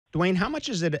Dwane, how much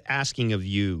is it asking of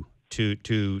you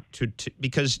to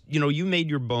because you made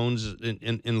your bones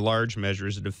in large measure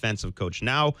as a defensive coach.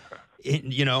 Now,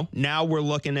 now we're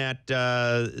looking at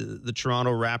the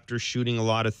Toronto Raptors shooting a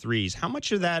lot of threes. How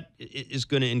much of that is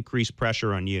going to increase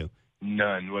pressure on you?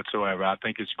 None whatsoever. I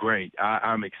think it's great.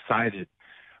 I'm excited,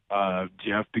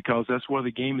 Jeff, because that's where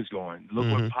the game is going.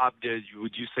 Look what Pop did.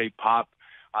 Would you say Pop?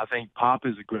 I think Pop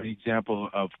is a great example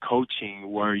of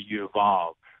coaching where you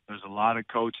evolve. There's a lot of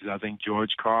coaches. I think George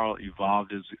Karl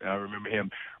evolved as I remember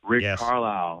him. Rick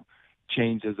Carlisle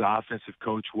changed as an offensive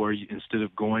coach where instead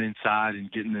of going inside and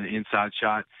getting the inside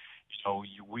shot,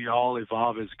 we all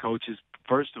evolve as coaches.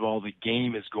 First of all, the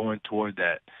game is going toward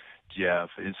that, Jeff.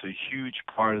 It's a huge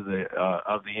part of the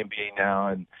NBA now,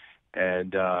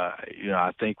 and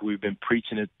I think we've been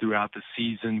preaching it throughout the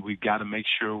season. We've got to make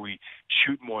sure we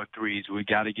shoot more threes. We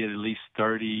got to get at least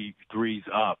 30 threes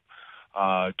up.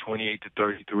 28 to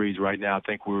 33s right now. I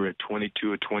think we're at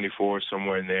 22 or 24,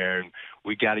 somewhere in there, and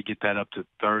we got to get that up to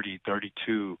 30,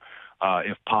 32,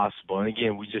 if possible. And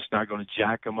again, we're just not going to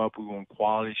jack them up. We want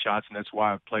quality shots, and that's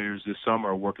why our players this summer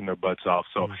are working their butts off.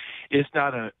 So it's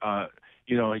not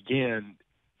again,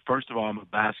 first of all, I'm a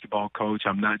basketball coach.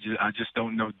 I just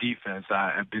don't know defense.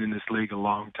 I've been in this league a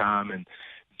long time and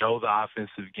know the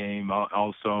offensive game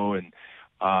also, and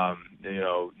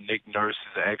Nick Nurse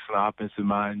is an excellent offensive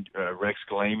mind. Rex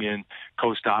Galamian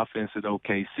coached offense at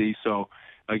OKC. So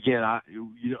again, I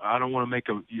don't want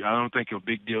to I don't think a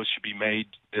big deal should be made.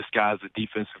 This guy's a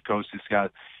defensive coach. This guy,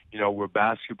 we're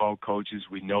basketball coaches.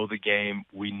 We know the game.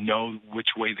 We know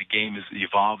which way the game is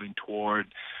evolving toward.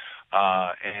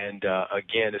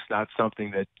 Again, it's not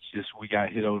something that just we got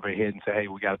hit over the head and say, hey,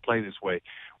 we got to play this way.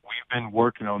 We've been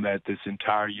working on that this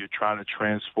entire year, trying to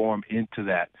transform into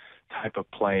that type of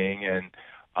playing, and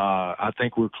I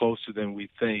think we're closer than we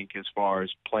think as far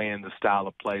as playing the style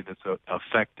of play that's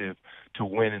effective to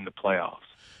win in the playoffs.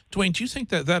 Dwane, do you think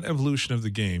that evolution of the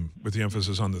game with the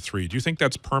emphasis on the three, do you think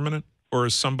that's permanent, or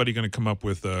is somebody going to come up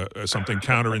with something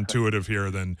counterintuitive here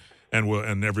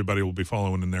and everybody will be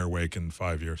following in their wake in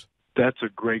 5 years? That's a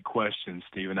great question,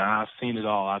 Stephen. I've seen it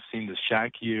all. I've seen the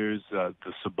Shaq years, the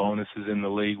Sabonis in the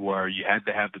league where you had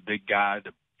to have the big guy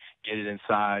to get it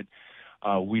inside.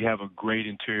 We have a great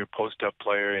interior post-up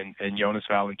player in Jonas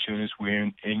Valanciunas.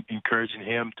 We're encouraging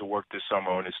him to work this summer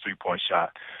on his three-point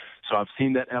shot. So I've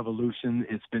seen that evolution.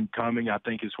 It's been coming. I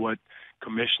think it's what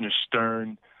Commissioner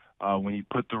Stern, when he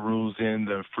put the rules in,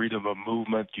 the freedom of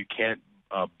movement, you can't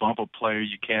bump a player,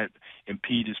 you can't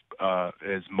impede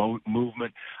his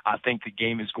movement. I think the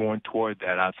game is going toward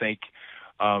that. I think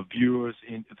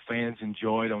fans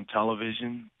enjoy it on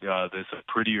television. There's a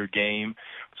prettier game.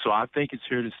 So I think it's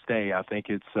here to stay. I think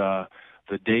it's the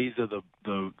days of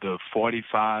the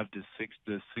 45 to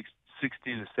 60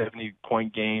 to 70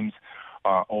 point games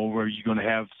are over. You're going to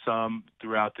have some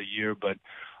throughout the year, but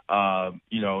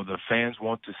the fans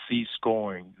want to see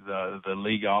scoring. The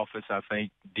league office, I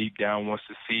think, deep down wants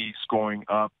to see scoring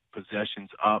up, possessions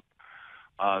up.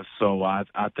 So I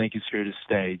think it's here to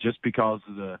stay just because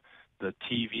of the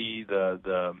TV,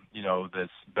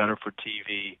 that's better for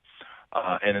TV,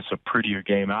 and it's a prettier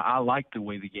game. I like the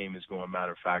way the game is going.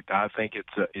 Matter of fact, I think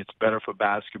it's better for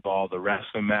basketball. The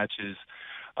wrestling matches,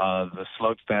 the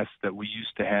slugfest that we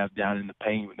used to have down in the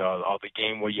paint, or the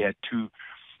game where you had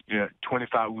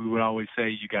 25. We would always say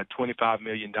you got $25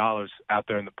 million out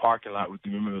there in the parking lot.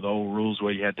 You remember the old rules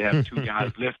where you had to have two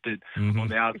guys lifted on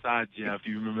the outside, Jeff?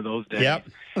 You remember those days? Yep.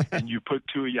 And you put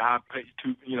two of your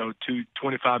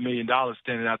 $25 million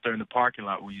standing out there in the parking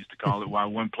lot, we used to call it, while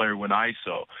one player went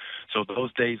ISO. So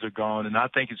those days are gone, and I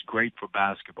think it's great for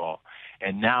basketball.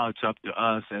 And now it's up to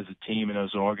us as a team and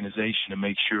as an organization to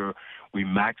make sure we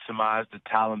maximize the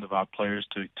talent of our players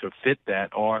to fit that,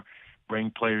 or bring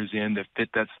players in that fit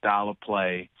that style of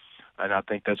play. And I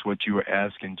think that's what you were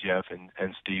asking, Jeff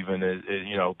and Stephen.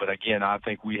 But again, I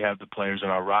think we have the players on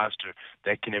our roster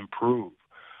that can improve.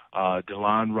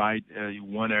 DeLon Wright,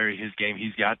 one area of his game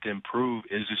he's got to improve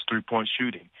is his three-point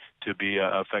shooting to be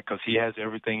effective, because he has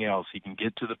everything else. He can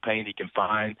get to the paint, he can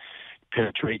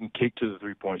penetrate and kick to the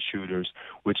three-point shooters,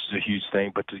 which is a huge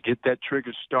thing. But to get that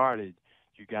trigger started,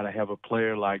 you got to have a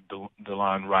player like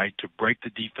DeLon Wright to break the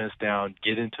defense down,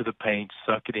 get into the paint,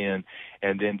 suck it in,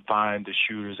 and then find the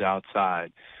shooters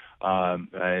outside.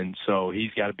 And so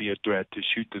he's got to be a threat to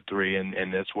shoot the three,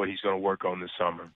 and that's what he's going to work on this summer.